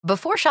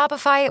Before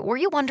Shopify, were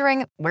you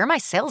wondering, where are my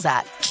sales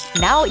at?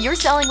 Now you're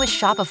selling with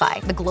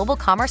Shopify, the global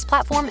commerce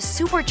platform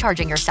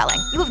supercharging your selling.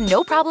 You have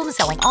no problem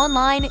selling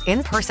online,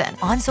 in person,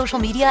 on social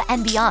media,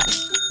 and beyond.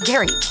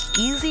 Gary,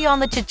 easy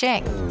on the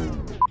cha-ching.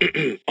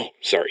 Oh,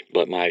 sorry,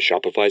 but my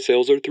Shopify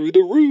sales are through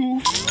the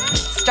roof.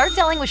 Start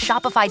selling with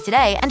Shopify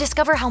today and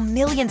discover how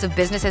millions of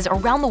businesses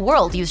around the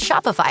world use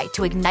Shopify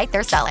to ignite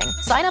their selling.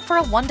 Sign up for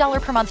a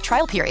 $1 per month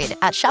trial period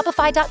at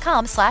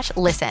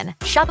shopify.com/listen.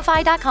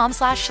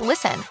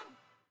 Shopify.com/listen.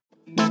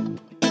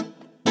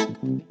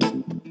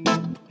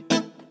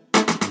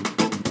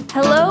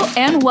 Hello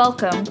and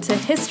welcome to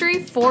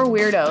History for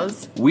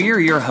Weirdos. We're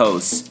your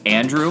hosts,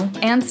 Andrew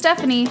and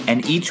Stephanie.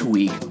 And each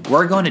week,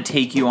 we're going to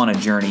take you on a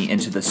journey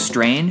into the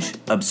strange,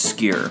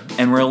 obscure,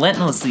 and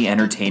relentlessly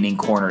entertaining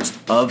corners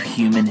of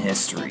human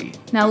history.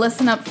 Now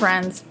listen up,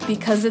 friends,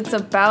 because it's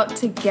about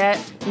to get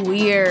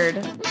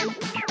weird.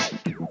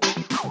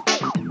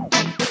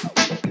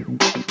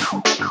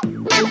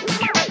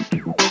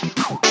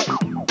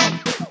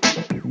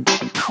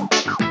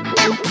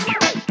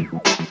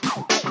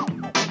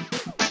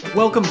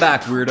 Welcome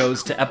back,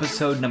 Weirdos, to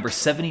episode number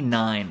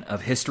 79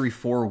 of History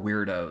for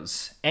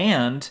Weirdos.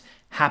 And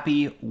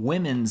happy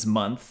Women's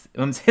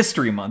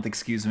History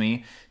Month,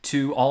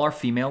 to all our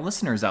female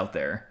listeners out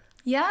there.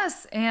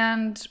 Yes,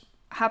 and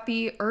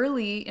happy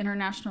early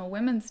International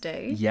Women's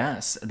Day.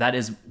 Yes, that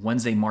is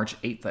Wednesday, March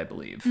 8th, I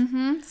believe.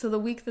 So the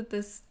week that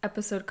this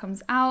episode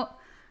comes out,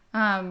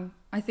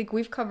 I think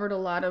we've covered a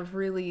lot of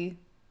really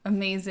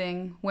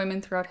amazing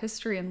women throughout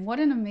history, and what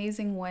an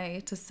amazing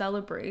way to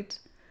celebrate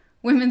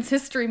Women's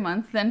History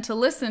Month than to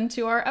listen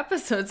to our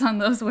episodes on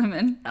those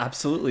women.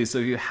 Absolutely. So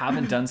if you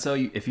haven't done so,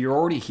 if you're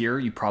already here,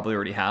 you probably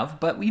already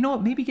have. But you know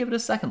what? Maybe give it a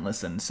second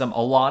listen.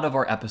 A lot of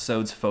our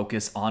episodes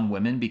focus on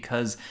women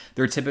because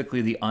they're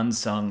typically the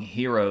unsung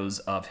heroes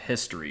of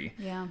history.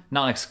 Yeah.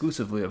 Not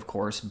exclusively, of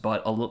course,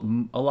 but a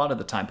lot of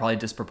the time, probably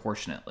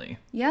disproportionately.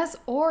 Yes,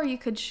 or you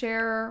could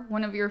share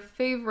one of your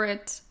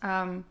favorite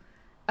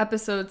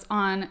episodes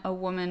on a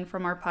woman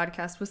from our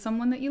podcast with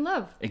someone that you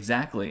love.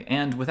 Exactly.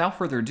 And without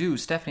further ado,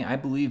 Stephanie, I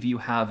believe you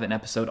have an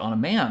episode on a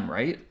man,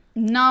 right?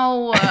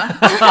 No.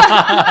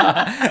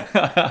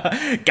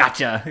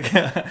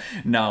 Gotcha.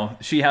 No,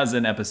 she has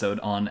an episode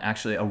on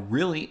actually a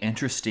really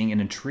interesting and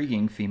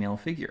intriguing female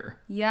figure.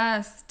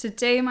 Yes.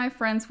 Today, my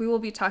friends, we will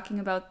be talking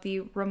about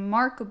the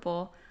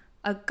remarkable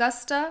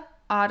Augusta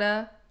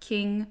Ada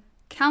King,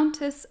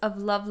 Countess of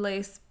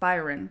Lovelace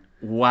Byron.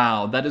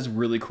 Wow, that is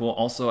really cool.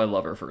 Also, I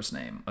love her first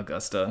name,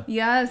 Augusta.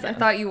 Yes, yeah. I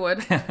thought you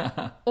would.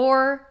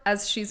 Or,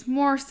 as she's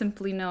more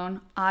simply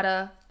known,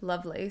 Ada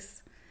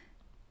Lovelace.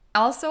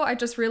 Also, I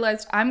just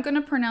realized I'm going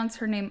to pronounce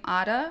her name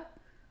Ada.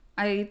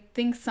 I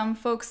think some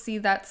folks see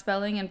that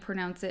spelling and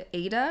pronounce it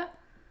Ada.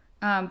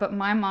 But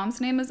my mom's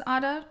name is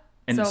Ada.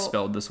 And it's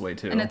spelled this way,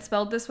 too. And it's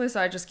spelled this way,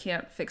 so I just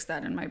can't fix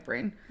that in my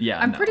brain.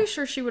 Yeah, I'm pretty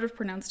sure she would have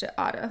pronounced it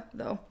Ada,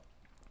 though.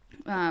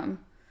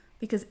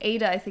 Because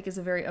Ada, I think, is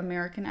a very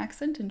American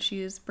accent, and she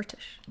is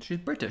British. She's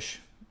British.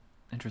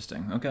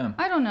 Interesting. Okay.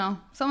 I don't know.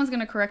 Someone's going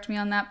to correct me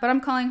on that, but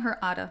I'm calling her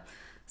Ada.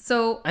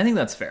 So I think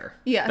that's fair.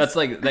 Yes. That's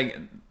like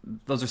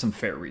those are some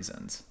fair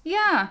reasons.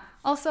 Yeah.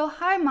 Also,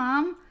 hi,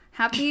 Mom.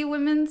 Happy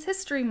Women's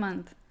History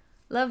Month.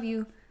 Love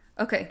you.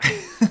 Okay.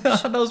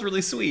 That was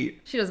really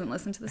sweet. She doesn't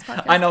listen to this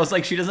podcast. I know. It's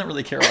like she doesn't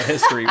really care about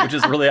history, which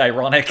is really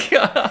ironic.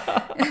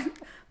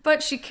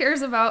 But she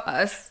cares about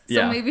us,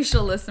 so maybe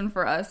she'll listen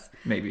for us.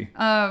 Maybe.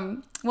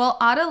 Well,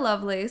 Ada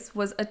Lovelace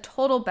was a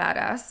total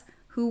badass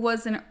who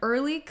was an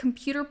early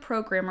computer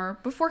programmer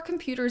before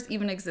computers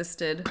even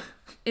existed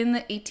in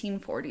the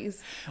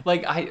 1840s.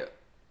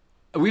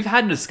 We've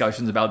had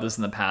discussions about this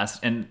in the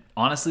past, and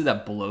honestly,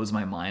 that blows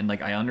my mind.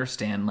 Like, I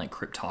understand,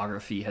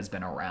 cryptography has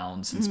been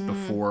around since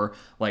before,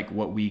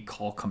 what we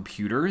call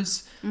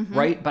computers,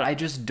 right? But I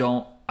just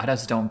don't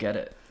get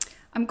it.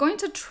 I'm going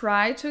to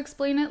try to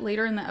explain it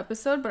later in the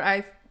episode,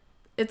 but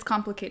it's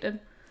complicated.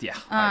 Yeah,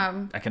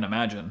 I can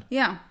imagine.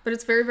 Yeah, but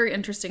it's very, very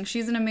interesting.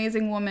 She's an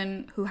amazing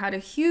woman who had a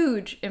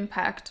huge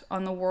impact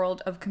on the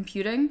world of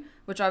computing,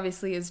 which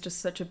obviously is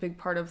just such a big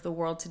part of the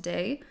world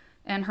today.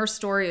 And her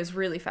story is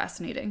really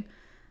fascinating.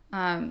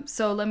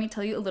 So let me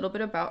tell you a little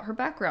bit about her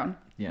background.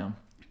 Yeah.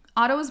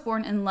 Ada was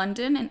born in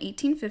London in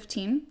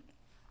 1815,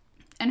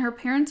 and her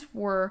parents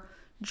were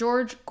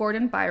George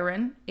Gordon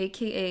Byron,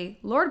 a.k.a.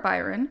 Lord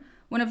Byron,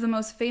 one of the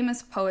most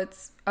famous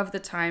poets of the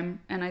time,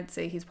 and I'd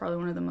say he's probably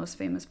one of the most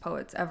famous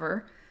poets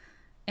ever,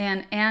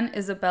 and Anne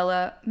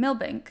Isabella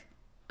Milbank.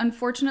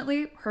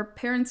 Unfortunately, her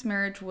parents'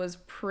 marriage was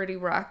pretty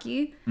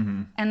rocky,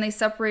 and they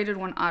separated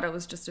when Ada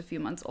was just a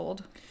few months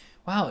old.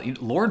 Wow,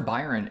 Lord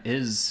Byron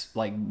is,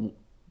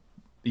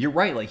 you're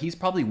right, he's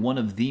probably one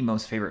of the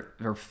most favorite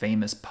or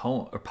famous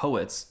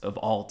poets of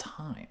all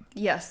time.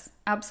 Yes,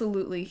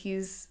 absolutely.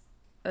 He's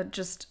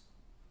just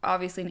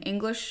obviously an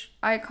English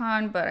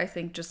icon, but I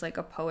think just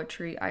a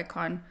poetry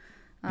icon.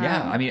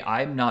 Yeah, I mean,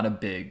 I'm not a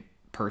big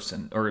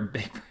person or a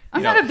big.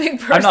 I'm not a big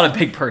person. I'm not a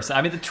big person.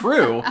 I mean, it's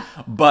true,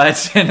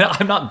 but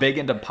I'm not big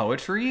into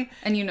poetry.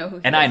 And you know who he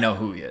is. And I know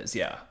who he is,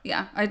 yeah.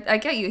 Yeah, I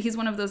get you. He's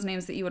one of those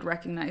names that you would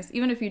recognize,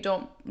 even if you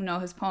don't know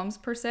his poems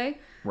per se.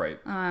 Right.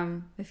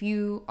 If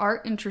you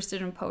are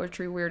interested in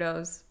poetry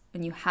weirdos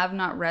and you have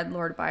not read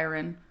Lord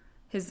Byron,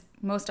 his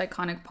most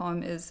iconic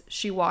poem is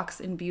She Walks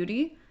in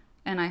Beauty,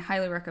 and I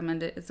highly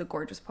recommend it. It's a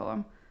gorgeous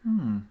poem.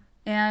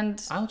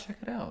 And I'll check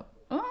it out.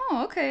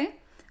 oh, okay.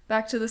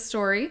 Back to the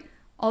story.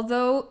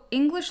 Although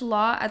English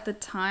law at the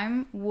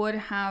time would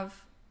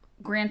have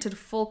granted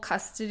full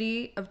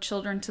custody of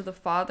children to the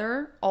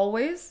father,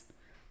 always,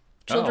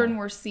 children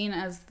were seen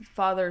as the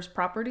father's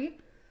property.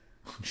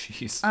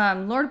 Jeez.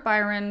 Lord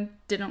Byron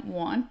didn't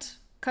want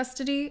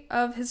custody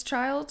of his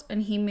child,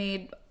 and he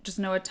made just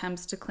no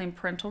attempts to claim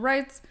parental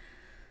rights.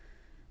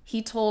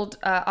 He told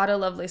Ada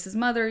Lovelace's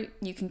mother,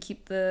 you can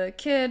keep the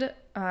kid.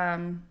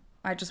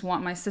 I just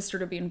want my sister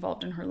to be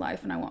involved in her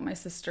life, and I want my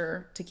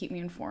sister to keep me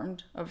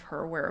informed of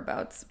her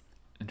whereabouts.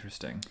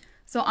 Interesting.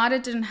 So Ada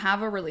didn't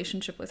have a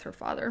relationship with her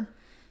father.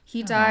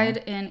 He died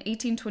in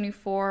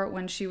 1824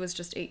 when she was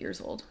just 8 years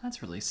old.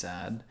 That's really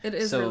sad. It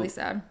is really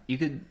sad.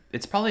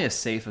 It's probably a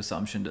safe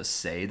assumption to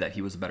say that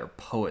he was a better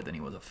poet than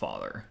he was a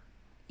father.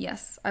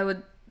 Yes, I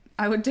would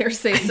dare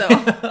say so.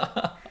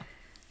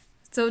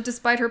 So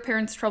despite her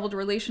parents' troubled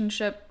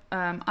relationship,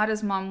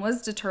 Ada's mom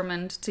was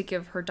determined to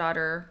give her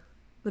daughter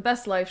the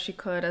best life she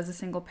could as a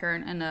single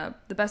parent and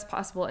the best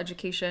possible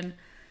education.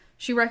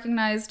 She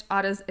recognized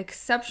Ada's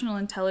exceptional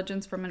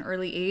intelligence from an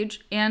early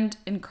age and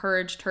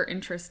encouraged her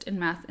interest in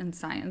math and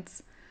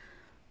science.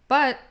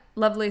 But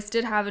Lovelace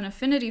did have an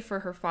affinity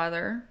for her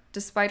father,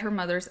 despite her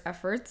mother's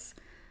efforts.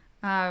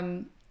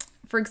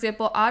 For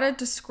example, Ada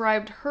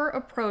described her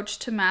approach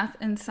to math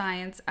and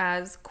science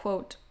as,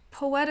 quote,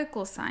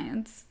 poetical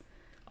science,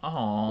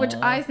 which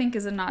I think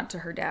is a nod to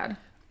her dad.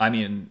 I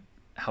mean,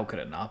 how could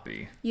it not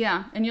be?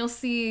 Yeah, and you'll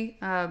see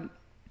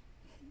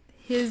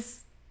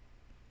his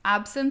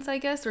absence, I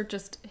guess, or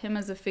just him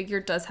as a figure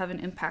does have an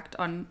impact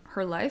on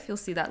her life. You'll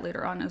see that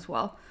later on as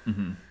well.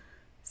 Mm-hmm.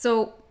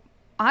 So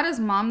Ada's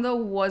mom, though,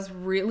 was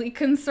really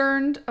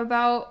concerned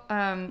about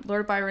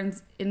Lord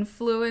Byron's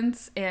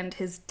influence and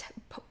his,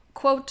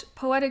 quote,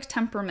 poetic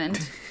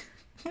temperament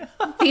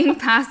being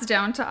passed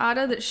down to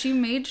Ada, that she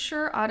made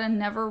sure Ada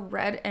never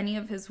read any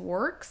of his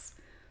works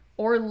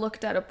or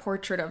looked at a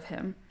portrait of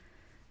him.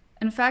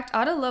 In fact,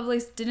 Ada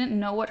Lovelace didn't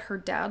know what her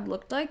dad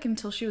looked like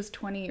until she was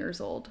 20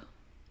 years old.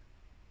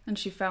 And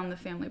she found the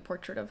family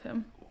portrait of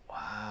him.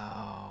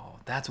 Wow,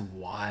 that's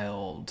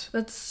wild.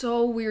 That's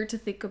so weird to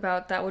think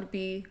about. That would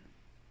be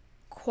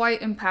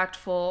quite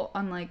impactful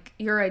on, like,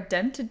 your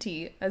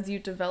identity as you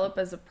develop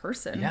as a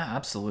person. Yeah,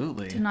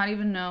 absolutely. To not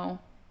even know.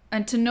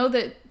 And to know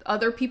that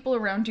other people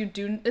around you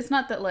do... It's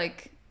not that,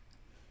 like,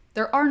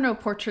 there are no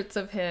portraits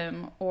of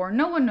him or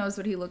no one knows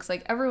what he looks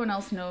like. Everyone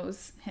else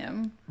knows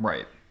him.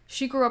 Right.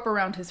 She grew up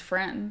around his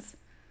friends.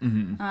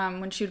 Mm-hmm.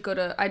 When she would go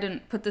to... I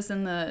didn't put this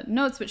in the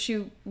notes, but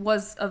she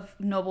was of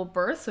noble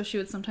birth, so she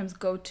would sometimes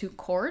go to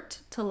court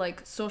to,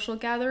 like, social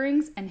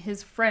gatherings, and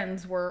his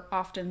friends were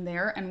often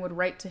there and would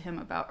write to him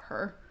about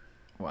her.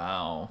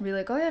 Wow. Be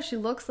like, oh yeah, she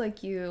looks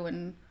like you,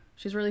 and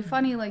she's really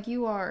funny like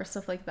you are,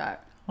 stuff like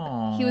that.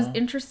 Aww. He was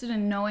interested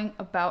in knowing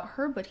about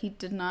her, but he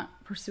did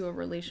not pursue a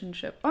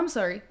relationship. I'm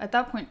sorry. At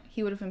that point,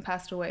 he would have been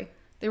passed away.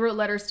 They wrote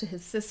letters to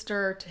his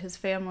sister, to his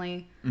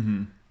family.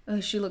 Mm-hmm.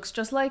 She looks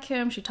just like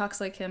him. She talks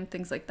like him.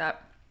 Things like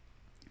that.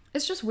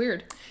 It's just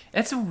weird.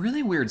 It's a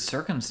really weird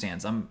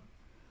circumstance. I'm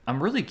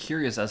really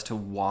curious as to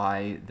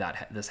why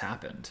this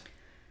happened.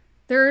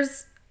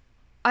 There's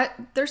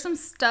some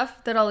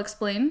stuff that I'll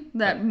explain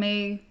that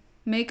may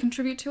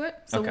contribute to it.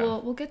 So Okay.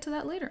 we'll get to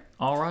that later.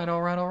 All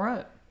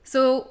right.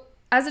 So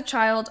as a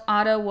child,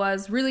 Ada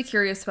was really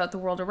curious about the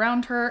world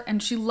around her,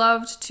 and she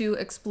loved to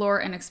explore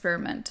and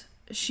experiment.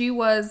 She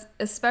was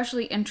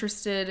especially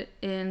interested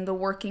in the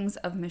workings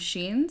of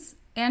machines,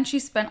 and she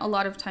spent a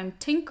lot of time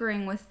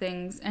tinkering with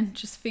things and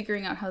just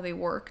figuring out how they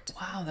worked.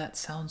 Wow, that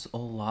sounds a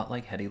lot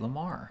like Hedy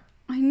Lamarr.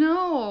 I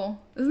know.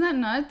 Isn't that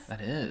nuts?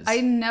 That is.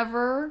 I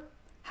never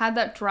had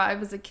that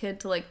drive as a kid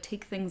to, like,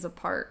 take things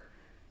apart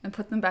and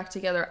put them back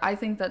together. I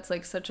think that's,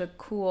 like, such a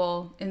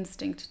cool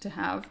instinct to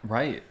have.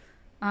 Right.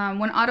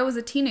 When Ada was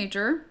a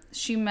teenager,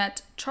 she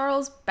met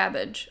Charles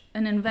Babbage,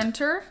 an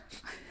inventor.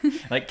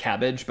 Like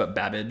cabbage, but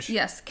Babbage.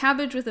 Yes,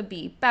 cabbage with a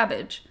B,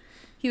 Babbage.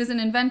 He was an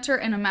inventor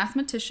and a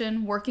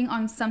mathematician working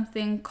on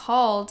something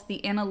called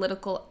the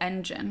analytical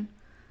engine.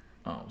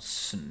 Oh,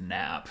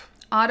 snap.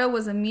 Ada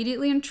was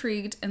immediately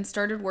intrigued and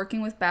started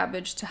working with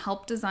Babbage to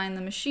help design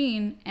the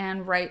machine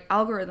and write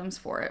algorithms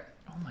for it.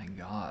 Oh my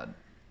god.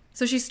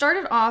 So she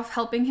started off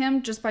helping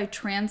him just by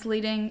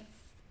translating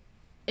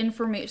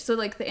information. So,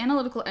 like, the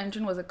analytical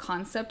engine was a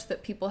concept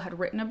that people had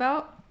written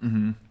about.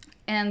 Mm-hmm.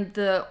 And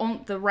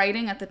the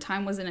writing at the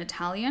time was in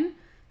Italian.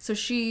 So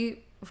she,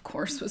 of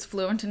course, was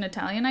fluent in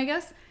Italian, I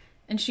guess.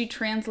 And she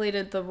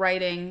translated the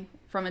writing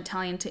from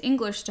Italian to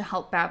English to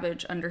help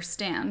Babbage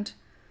understand.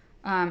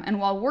 And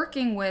while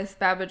working with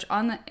Babbage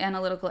on the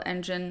analytical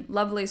engine,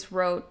 Lovelace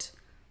wrote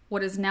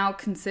what is now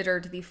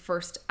considered the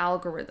first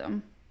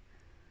algorithm.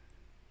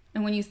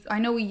 And I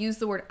know we use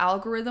the word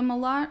algorithm a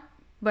lot,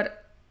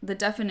 but the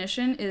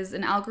definition is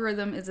an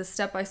algorithm is a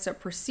step-by-step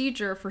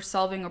procedure for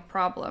solving a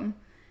problem.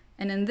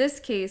 And in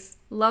this case,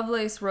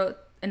 Lovelace wrote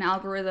an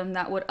algorithm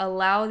that would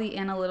allow the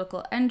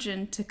analytical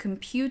engine to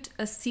compute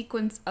a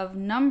sequence of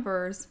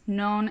numbers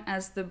known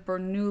as the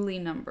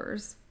Bernoulli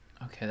numbers.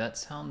 Okay, that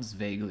sounds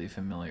vaguely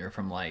familiar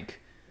from like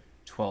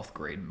 12th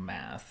grade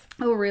math.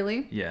 Oh,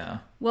 really? Yeah.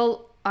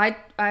 Well, I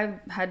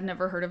had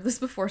never heard of this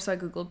before, so I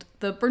Googled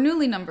the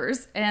Bernoulli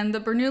numbers. And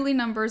the Bernoulli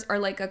numbers are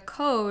like a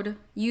code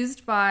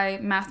used by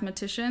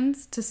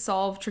mathematicians to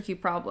solve tricky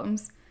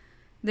problems.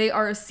 They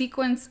are a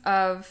sequence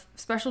of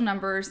special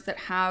numbers that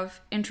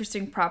have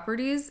interesting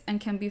properties and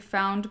can be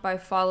found by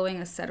following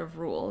a set of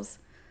rules.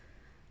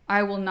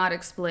 I will not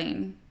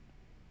explain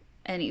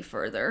any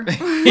further.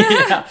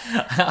 Yeah.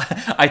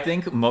 I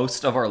think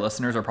most of our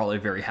listeners are probably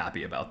very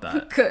happy about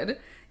that. Good.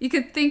 You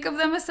could think of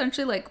them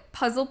essentially like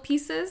puzzle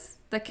pieces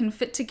that can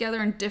fit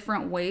together in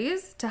different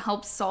ways to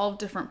help solve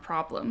different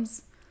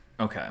problems.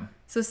 Okay.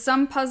 So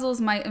some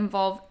puzzles might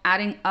involve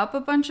adding up a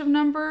bunch of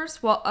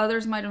numbers, while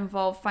others might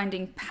involve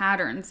finding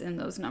patterns in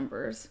those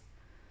numbers.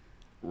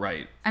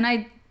 Right. And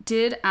I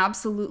did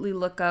absolutely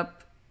look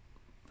up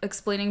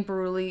explaining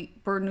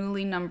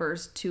Bernoulli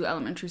numbers to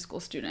elementary school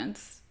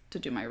students to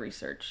do my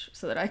research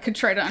so that I could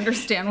try to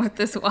understand what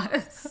this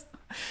was.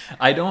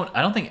 I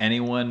don't think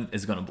anyone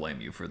is going to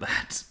blame you for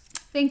that.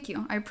 Thank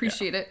you. I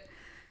appreciate it.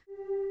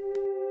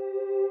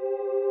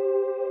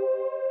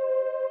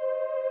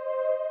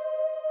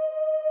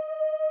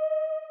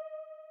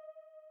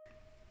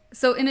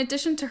 So in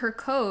addition to her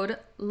code,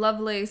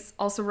 Lovelace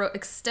also wrote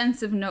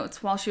extensive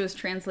notes while she was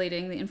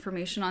translating the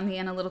information on the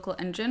analytical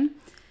engine,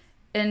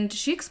 and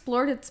she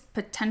explored its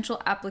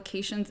potential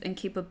applications and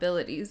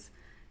capabilities.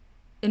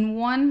 In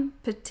one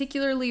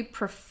particularly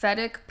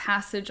prophetic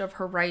passage of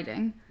her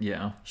writing,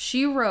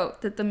 she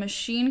wrote that the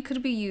machine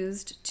could be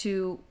used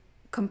to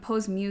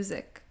compose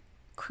music,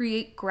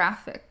 create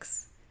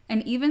graphics,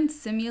 and even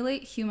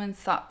simulate human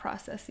thought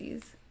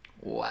processes.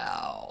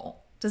 Wow.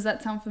 Does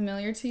that sound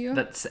familiar to you?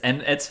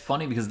 And it's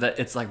funny because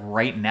it's like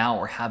right now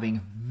we're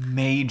having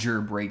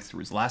major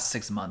breakthroughs last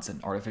 6 months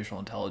in artificial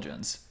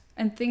intelligence.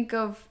 And think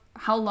of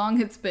how long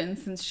it's been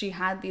since she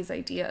had these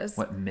ideas.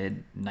 What,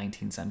 mid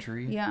 19th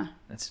century? Yeah.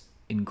 That's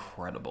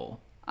incredible.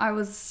 I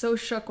was so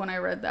shook when I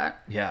read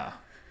that. Yeah.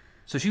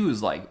 So she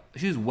was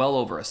well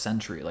over a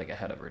century like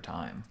ahead of her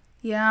time.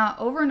 Yeah,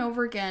 over and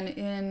over again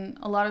in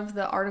a lot of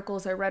the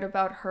articles I read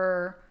about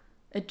her,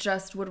 it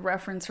just would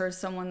reference her as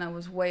someone that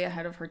was way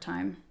ahead of her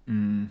time.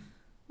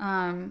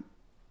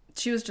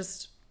 She was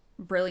just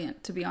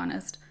brilliant, to be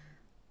honest.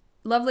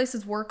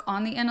 Lovelace's work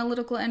on the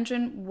analytical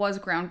engine was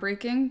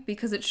groundbreaking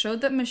because it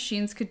showed that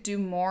machines could do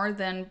more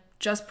than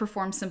just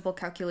perform simple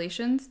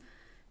calculations.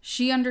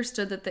 She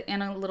understood that the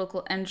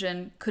analytical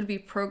engine could be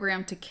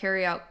programmed to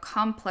carry out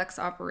complex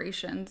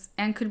operations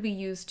and could be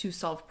used to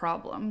solve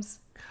problems.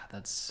 God,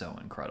 that's so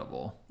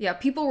incredible. Yeah,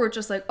 people were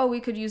just like, oh, we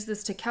could use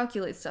this to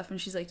calculate stuff.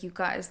 And she's like, you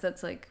guys,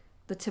 that's like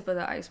the tip of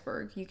the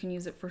iceberg. You can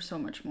use it for so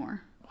much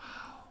more. Wow.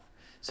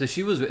 So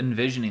she was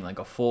envisioning like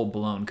a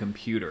full-blown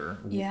computer.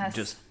 Yes.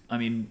 Just, I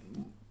mean,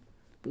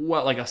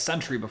 what, like a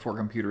century before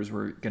computers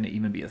were going to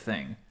even be a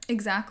thing.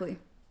 Exactly.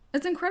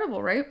 It's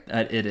incredible, right?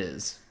 It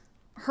is.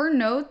 Her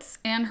notes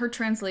and her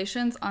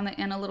translations on the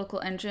analytical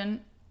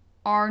engine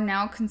are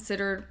now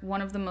considered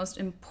one of the most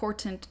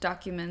important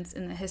documents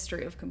in the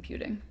history of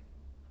computing.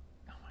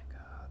 Oh my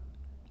God.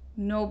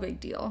 No big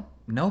deal.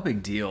 No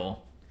big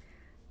deal.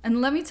 And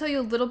let me tell you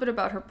a little bit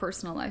about her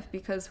personal life,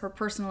 because her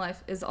personal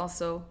life is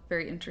also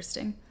very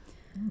interesting.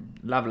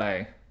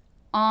 Lovely.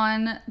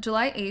 On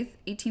July 8th,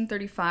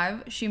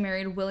 1835, she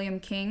married William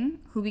King,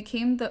 who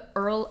became the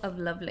Earl of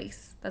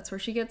Lovelace. That's where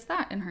she gets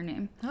that in her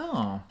name.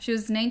 Oh. She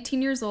was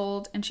 19 years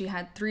old, and she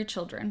had 3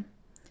 children.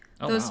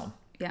 Wow.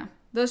 Yeah.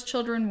 Those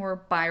children were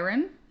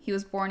Byron. He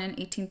was born in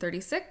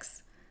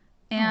 1836.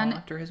 And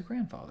after his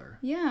grandfather.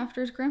 Yeah,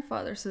 after his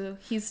grandfather. So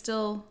he's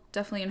still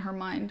definitely in her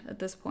mind at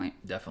this point.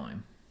 Definitely.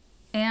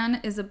 Anne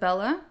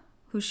Isabella,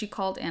 who she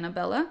called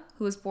Annabella,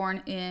 who was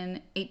born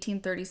in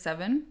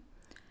 1837.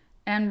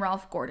 And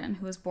Ralph Gordon,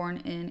 who was born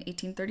in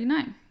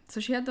 1839. So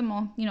she had them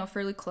all,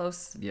 fairly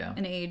close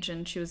in age,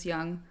 and she was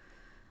young.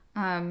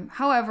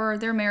 However,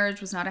 their marriage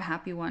was not a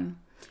happy one.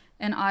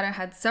 And Ada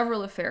had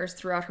several affairs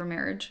throughout her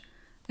marriage,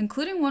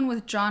 including one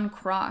with John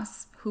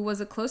Cross, who was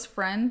a close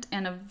friend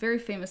and a very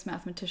famous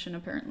mathematician,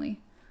 apparently.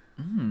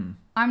 I'm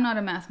not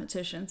a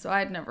mathematician, so I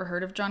had never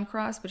heard of John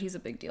Cross, but he's a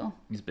big deal.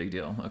 He's a big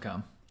deal. Okay.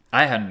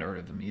 I hadn't heard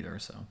of him either,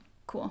 so.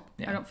 Cool.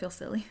 Yeah. I don't feel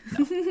silly.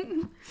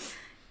 No.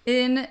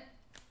 In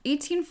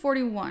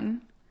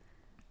 1841,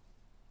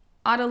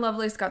 Ada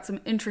Lovelace got some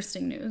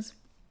interesting news.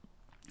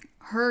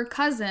 Her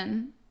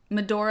cousin,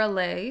 Medora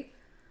Leigh,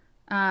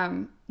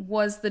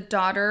 was the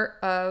daughter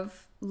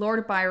of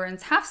Lord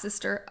Byron's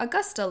half-sister,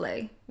 Augusta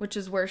Leigh, which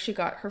is where she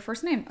got her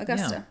first name,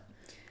 Augusta. Yeah.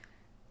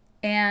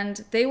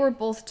 And they were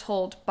both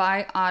told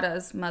by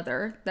Ada's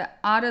mother that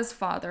Ada's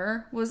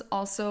father was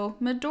also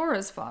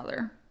Medora's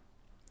father.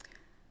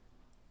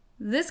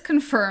 This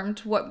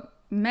confirmed what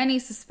many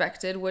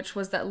suspected, which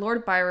was that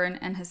Lord Byron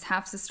and his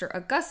half-sister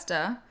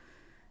Augusta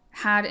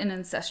had an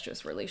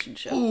incestuous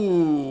relationship.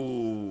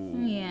 Ooh.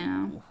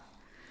 Yeah.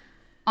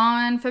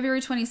 On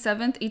February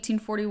 27th,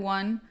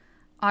 1841,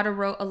 Ada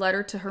wrote a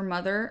letter to her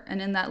mother,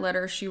 and in that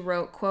letter she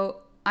wrote,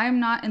 quote, "I am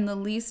not in the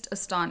least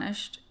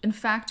astonished. In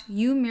fact,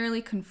 you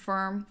merely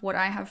confirm what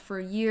I have for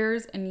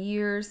years and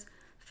years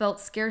felt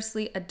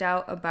scarcely a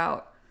doubt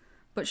about,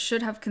 but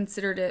should have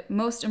considered it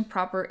most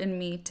improper in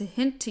me to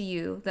hint to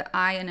you that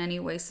I in any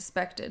way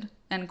suspected,"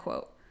 end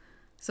quote.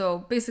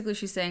 So basically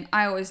she's saying,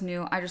 I always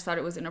knew, I just thought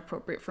it was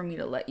inappropriate for me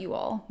to let you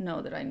all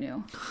know that I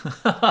knew.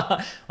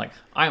 Like,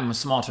 I'm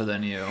smarter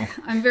than you.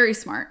 I'm very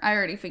smart. I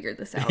already figured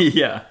this out.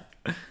 Yeah.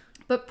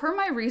 But per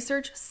my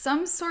research,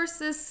 some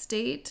sources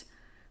state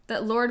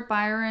that Lord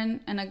Byron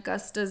and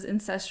Augusta's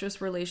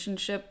incestuous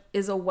relationship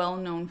is a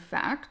well-known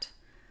fact.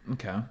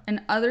 Okay.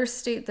 And others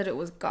state that it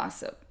was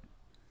gossip.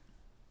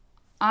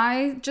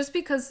 Just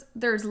because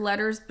there's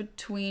letters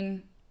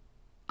between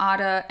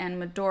Ada and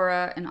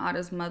Medora and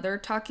Ada's mother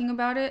talking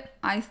about it,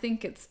 I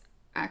think it's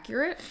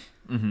accurate.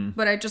 Mm-hmm.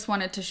 But I just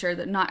wanted to share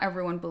that not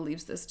everyone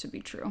believes this to be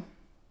true.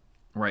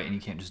 Right, and you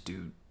can't just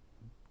do...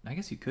 I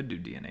guess you could do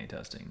DNA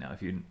testing now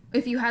if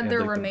you had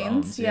their like, remains, the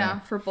bones, yeah,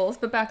 for both.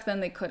 But back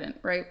then they couldn't,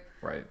 right?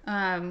 Right.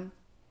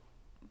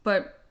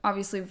 But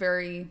obviously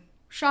very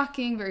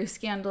shocking, very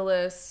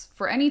scandalous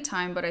for any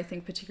time, but I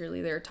think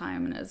particularly their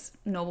time and as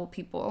noble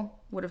people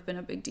would have been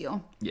a big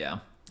deal. Yeah.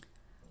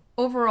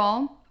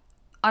 Overall,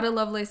 Ada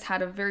Lovelace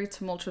had a very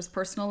tumultuous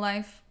personal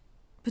life,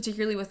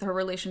 particularly with her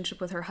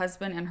relationship with her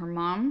husband and her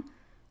mom.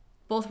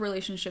 Both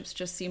relationships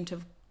just seem to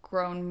have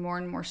grown more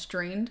and more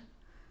strained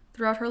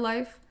throughout her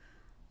life.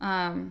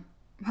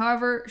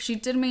 However, she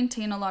did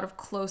maintain a lot of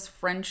close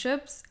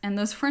friendships, and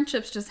those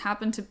friendships just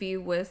happened to be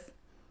with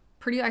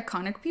pretty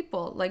iconic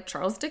people like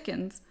Charles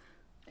Dickens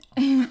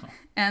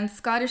and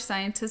Scottish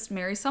scientist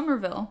Mary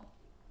Somerville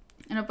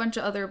and a bunch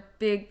of other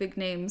big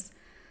names,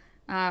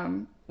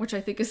 which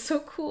I think is so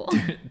cool.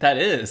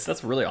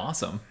 That's really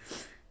awesome.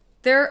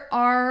 There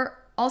are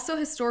also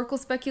historical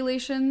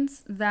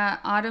speculations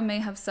that Ada may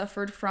have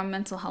suffered from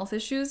mental health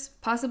issues,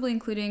 possibly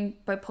including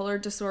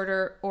bipolar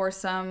disorder or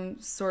some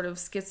sort of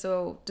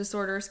schizophrenia,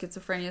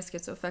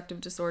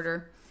 schizoaffective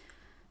disorder.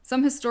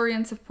 Some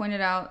historians have pointed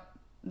out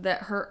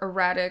that her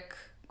erratic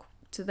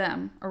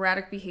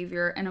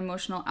behavior and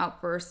emotional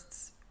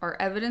outbursts are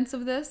evidence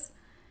of this.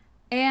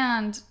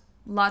 And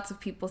lots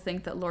of people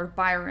think that Lord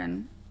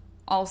Byron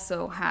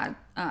also had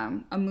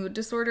a mood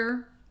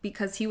disorder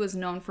because he was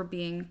known for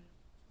being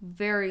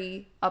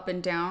very up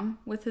and down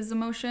with his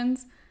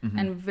emotions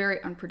and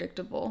very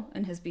unpredictable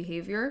in his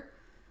behavior.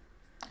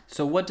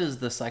 So what does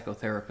the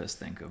psychotherapist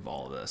think of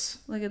all of this?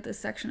 Look at this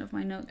section of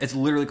my notes. It's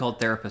literally called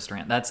Therapist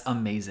Rant. That's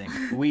amazing.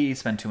 We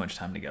spend too much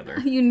time together.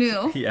 You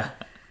knew. Yeah.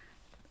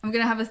 I'm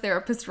going to have a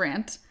therapist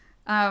rant.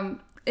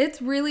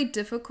 It's really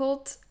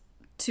difficult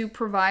to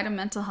provide a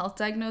mental health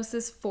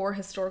diagnosis for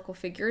historical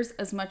figures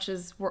as much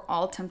as we're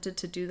all tempted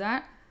to do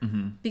that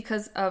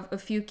because of a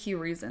few key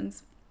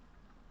reasons.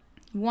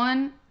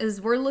 One is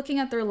we're looking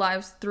at their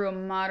lives through a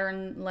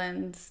modern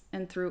lens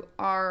and through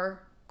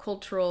our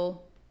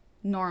cultural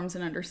norms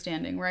and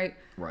understanding, right?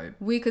 Right.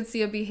 We could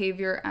see a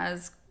behavior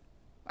as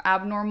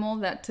abnormal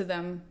that to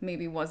them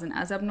maybe wasn't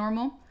as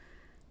abnormal.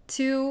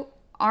 Two,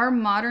 our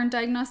modern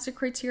diagnostic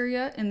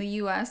criteria in the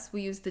US,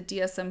 we use the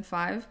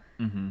DSM-5,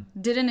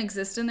 didn't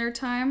exist in their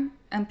time,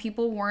 and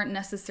people weren't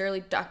necessarily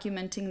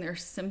documenting their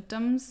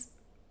symptoms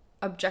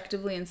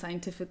objectively and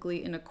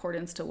scientifically in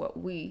accordance to what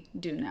we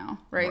do now,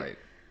 right?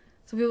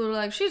 So people are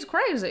like, she's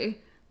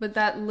crazy, but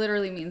that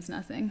literally means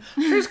nothing.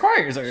 She's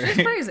crazy.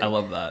 She's crazy. I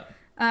love that.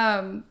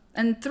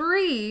 And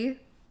three,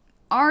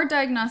 our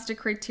diagnostic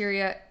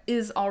criteria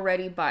is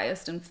already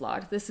biased and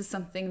flawed. This is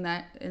something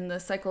that in the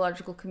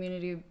psychological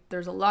community,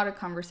 there's a lot of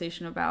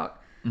conversation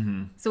about.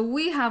 So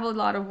we have a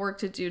lot of work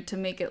to do to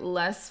make it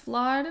less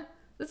flawed.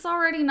 It's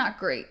already not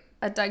great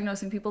at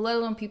diagnosing people, let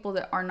alone people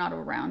that are not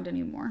around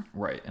anymore.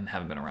 Right, and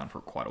haven't been around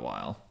for quite a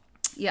while.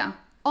 Yeah.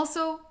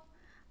 Also,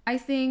 I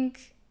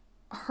think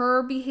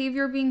her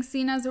behavior being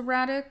seen as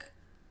erratic,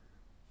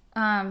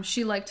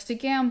 she liked to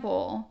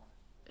gamble.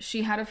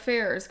 She had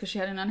affairs because she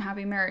had an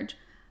unhappy marriage.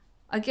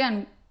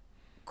 Again,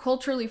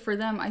 culturally for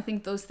them, I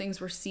think those things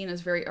were seen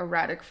as very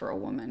erratic for a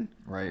woman.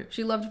 Right.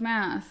 She loved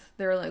math.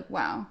 They were like,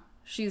 wow,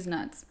 she's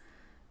nuts.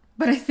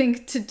 But I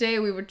think today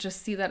we would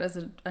just see that as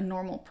a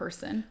normal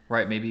person.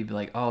 Right. Maybe be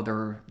like, oh,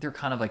 they're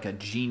kind of like a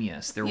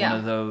genius. They're one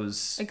of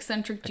those...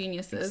 eccentric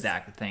geniuses.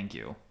 Exactly. Thank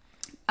you.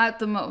 At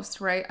the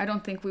most, right? I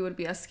don't think we would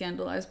be as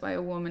scandalized by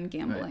a woman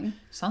gambling. Right.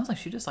 Sounds like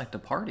she just liked to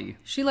party.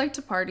 She liked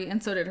to party,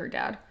 and so did her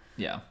dad.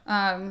 Yeah.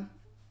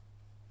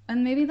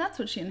 And maybe that's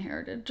what she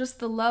inherited. Just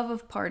the love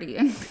of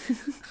partying.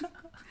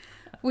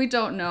 We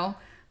don't know.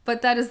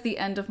 But that is the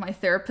end of my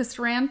therapist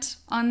rant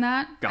on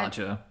that.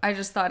 Gotcha. I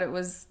just thought it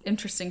was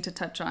interesting to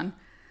touch on.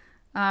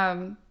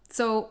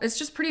 So it's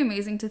just pretty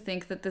amazing to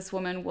think that this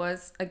woman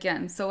was,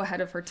 again, so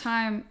ahead of her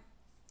time.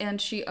 And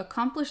she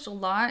accomplished a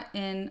lot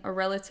in a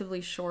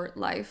relatively short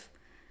life.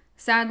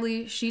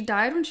 Sadly, she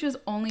died when she was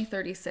only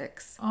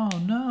 36. Oh,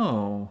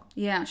 no.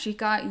 Yeah, she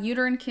got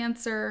uterine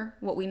cancer,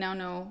 what we now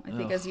know, I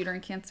think, as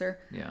uterine cancer.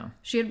 Yeah.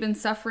 She had been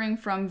suffering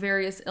from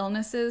various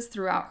illnesses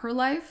throughout her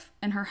life,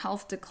 and her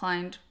health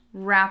declined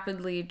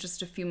rapidly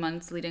just a few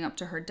months leading up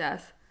to her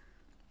death.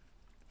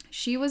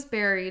 She was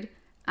buried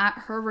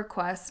at her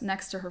request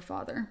next to her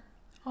father.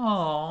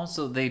 Oh,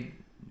 so they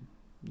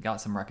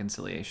got some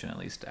reconciliation at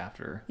least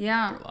after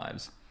their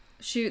lives.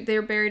 They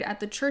were buried at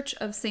the Church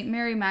of St.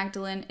 Mary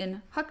Magdalene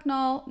in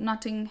Hucknall,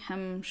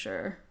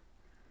 Nottinghamshire.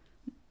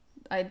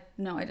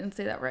 No, I didn't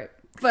say that right.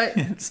 But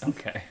It's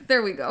okay.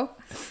 there we go.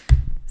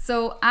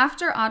 So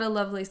after Ada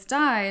Lovelace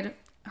died,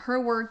 her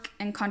work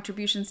and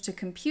contributions to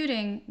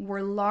computing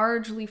were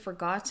largely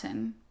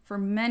forgotten for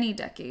many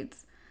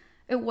decades.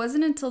 It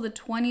wasn't until the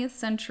 20th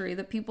century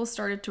that people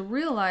started to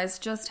realize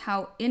just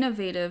how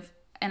innovative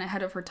and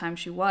ahead of her time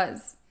she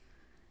was.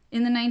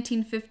 In the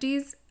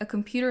 1950s, a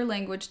computer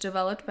language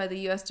developed by the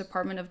U.S.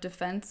 Department of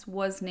Defense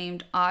was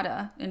named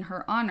Ada in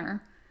her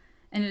honor,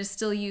 and it is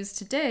still used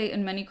today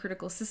in many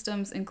critical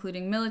systems,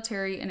 including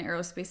military and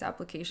aerospace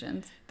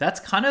applications. That's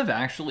kind of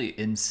actually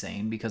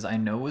insane because I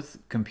know with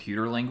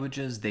computer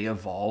languages, they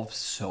evolve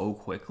so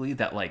quickly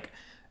that like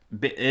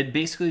it'd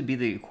basically be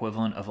the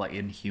equivalent of like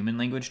in human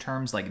language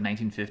terms, like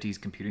 1950s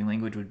computing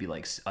language would be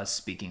like us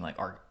speaking like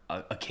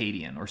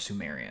Akkadian or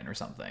Sumerian or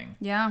something.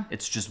 Yeah.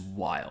 It's just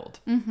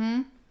wild.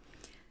 Mm-hmm.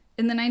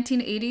 In the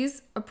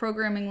 1980s, a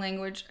programming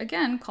language,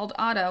 again called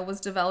Ada,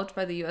 was developed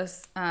by the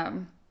U.S.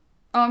 I'm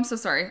so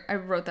sorry. I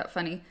wrote that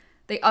funny.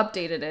 They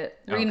updated it,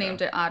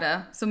 renamed it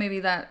Ada. So maybe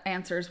that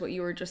answers what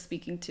you were just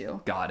speaking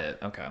to. Got it.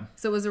 Okay.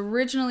 So it was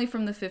originally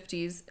from the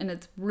 50s, and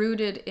it's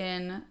rooted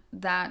in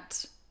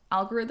that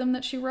algorithm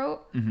that she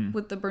wrote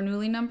with the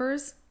Bernoulli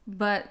numbers,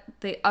 but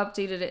they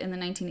updated it in the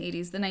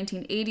 1980s. The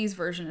 1980s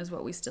version is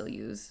what we still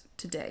use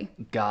today.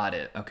 Got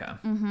it. Okay.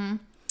 Mm-hmm.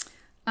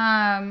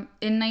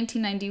 In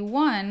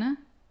 1991,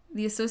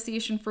 the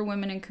Association for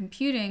Women in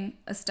Computing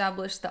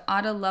established the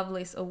Ada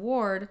Lovelace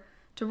Award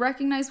to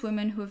recognize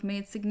women who have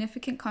made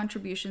significant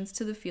contributions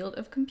to the field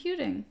of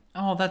computing.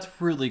 Oh, that's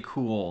really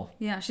cool.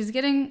 Yeah, she's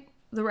getting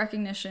the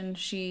recognition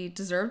she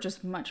deserved,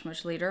 just much,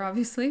 much later,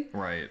 obviously.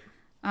 Right.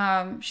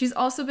 She's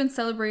also been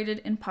celebrated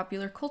in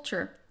popular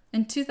culture.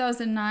 In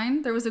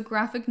 2009, there was a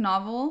graphic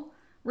novel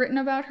written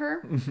about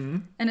her,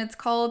 and it's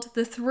called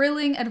The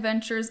Thrilling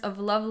Adventures of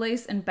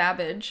Lovelace and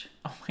Babbage.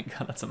 Oh my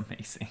god, that's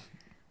amazing.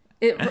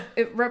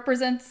 It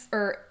represents,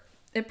 or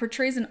it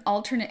portrays an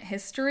alternate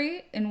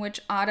history in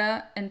which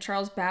Ada and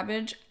Charles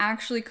Babbage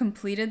actually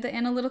completed the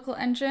analytical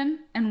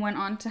engine and went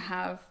on to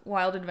have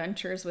wild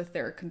adventures with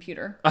their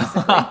computer,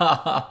 basically.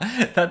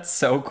 That's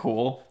so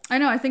cool. I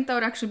know, I think that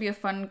would actually be a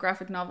fun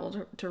graphic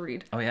novel to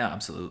read. Oh yeah,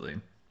 absolutely.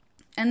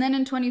 And then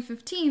in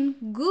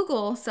 2015,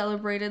 Google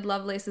celebrated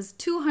Lovelace's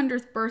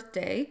 200th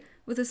birthday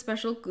with a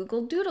special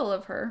Google Doodle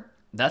of her.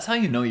 That's how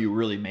you know you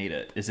really made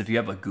it, is if you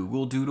have a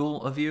Google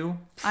Doodle of you.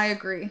 I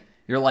agree.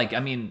 You're like,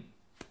 I mean,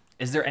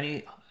 is there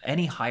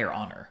any higher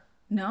honor?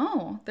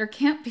 No, there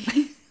can't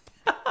be.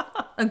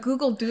 A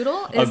Google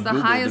Doodle is the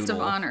highest of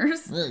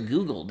honors.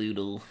 Google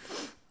Doodle.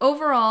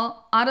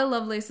 Overall, Ada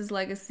Lovelace's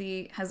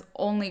legacy has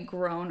only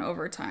grown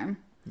over time.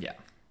 Yeah.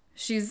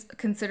 She's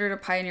considered a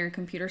pioneer in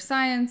computer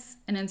science,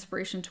 an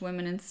inspiration to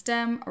women in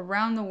STEM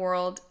around the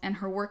world, and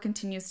her work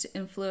continues to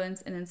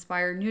influence and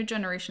inspire new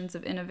generations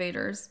of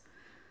innovators.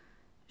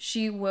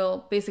 She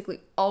will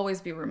basically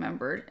always be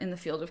remembered in the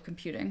field of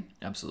computing.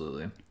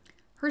 Absolutely.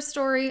 Her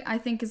story, I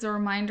think, is a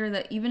reminder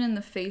that even in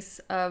the face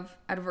of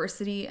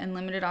adversity and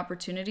limited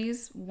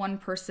opportunities, one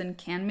person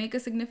can make a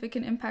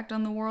significant impact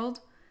on the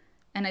world.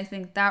 And I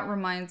think that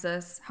reminds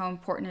us how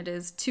important it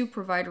is to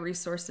provide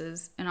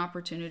resources and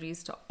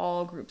opportunities to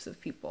all groups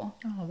of people.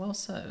 Oh, well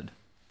said.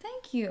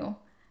 Thank you.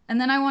 And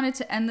then I wanted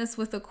to end this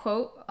with a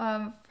quote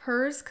of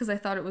hers because I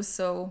thought it was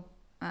so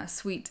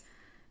sweet.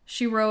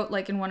 She wrote,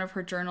 like in one of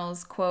her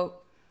journals,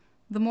 quote,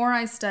 "The more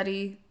I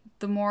study,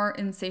 the more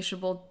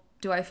insatiable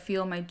do I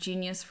feel my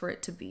genius for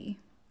it to be."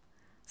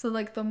 So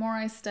like the more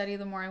I study,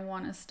 the more I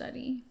want to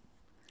study.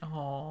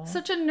 Oh,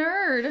 such a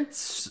nerd.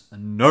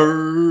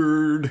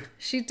 Nerd.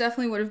 She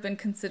definitely would have been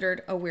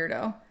considered a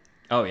weirdo.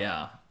 Oh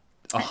yeah,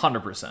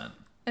 100%.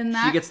 And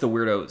that she gets the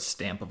weirdo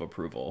stamp of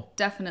approval.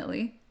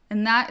 Definitely.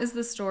 And that is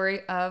the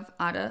story of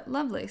Ada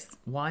Lovelace.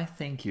 Why,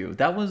 thank you.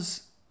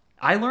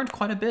 I learned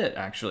quite a bit,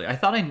 actually. I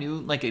thought I knew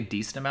like a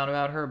decent amount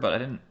about her, but I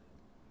didn't.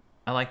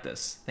 I like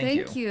this.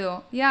 Thank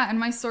you. Yeah, and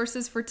my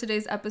sources for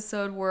today's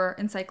episode were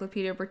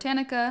Encyclopedia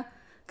Britannica,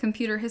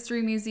 Computer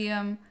History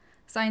Museum,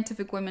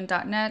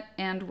 scientificwomen.net,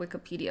 and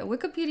Wikipedia.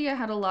 Wikipedia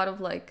had a lot of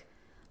like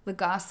the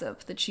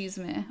gossip, the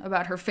chisme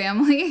about her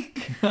family.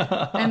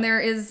 And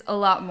there is a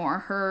lot more.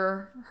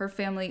 Her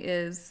family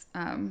is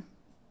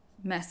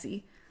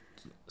messy.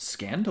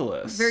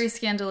 Scandalous. Very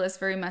scandalous,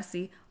 very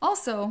messy.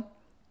 Also,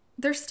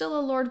 there's still a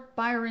Lord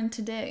Byron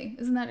today.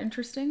 Isn't that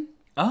interesting?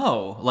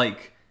 Oh,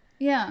 like...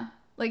 Yeah.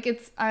 Like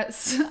it's...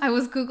 I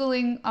was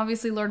Googling,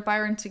 obviously, Lord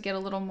Byron to get a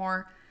little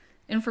more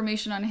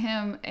information on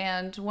him,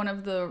 and one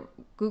of the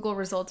Google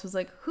results was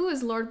like, who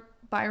is Lord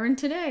Byron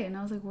today. And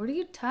I was like, what are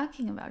you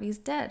talking about? He's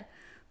dead.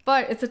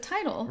 But it's a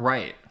title.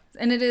 Right.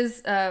 And it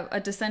is a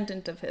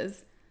descendant of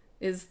his,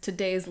 is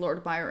today's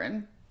Lord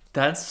Byron.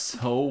 That's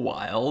so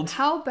wild.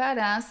 How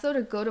badass, though,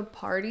 to go to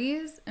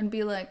parties and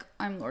be like,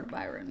 I'm Lord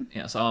Byron.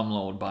 Yes, I'm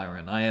Lord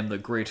Byron. I am the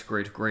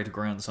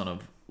great-great-great-grandson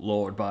of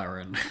Lord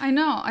Byron. I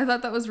know. I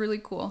thought that was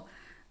really cool.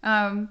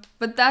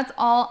 But that's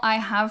all I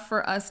have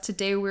for us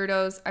today,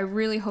 weirdos. I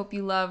really hope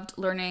you loved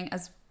learning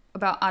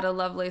about Ada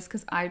Lovelace,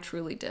 because I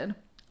truly did.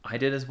 I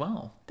did as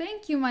well.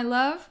 Thank you, my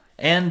love.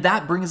 And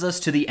that brings us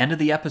to the end of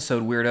the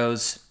episode,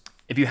 weirdos.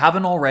 If you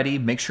haven't already,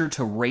 make sure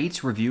to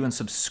rate, review, and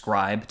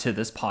subscribe to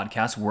this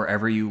podcast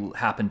wherever you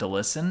happen to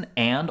listen.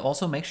 And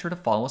also make sure to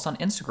follow us on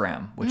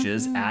Instagram, which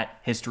is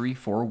 @History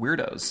for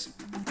Weirdos.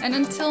 And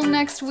until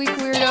next week,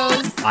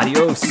 weirdos.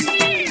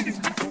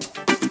 Adios.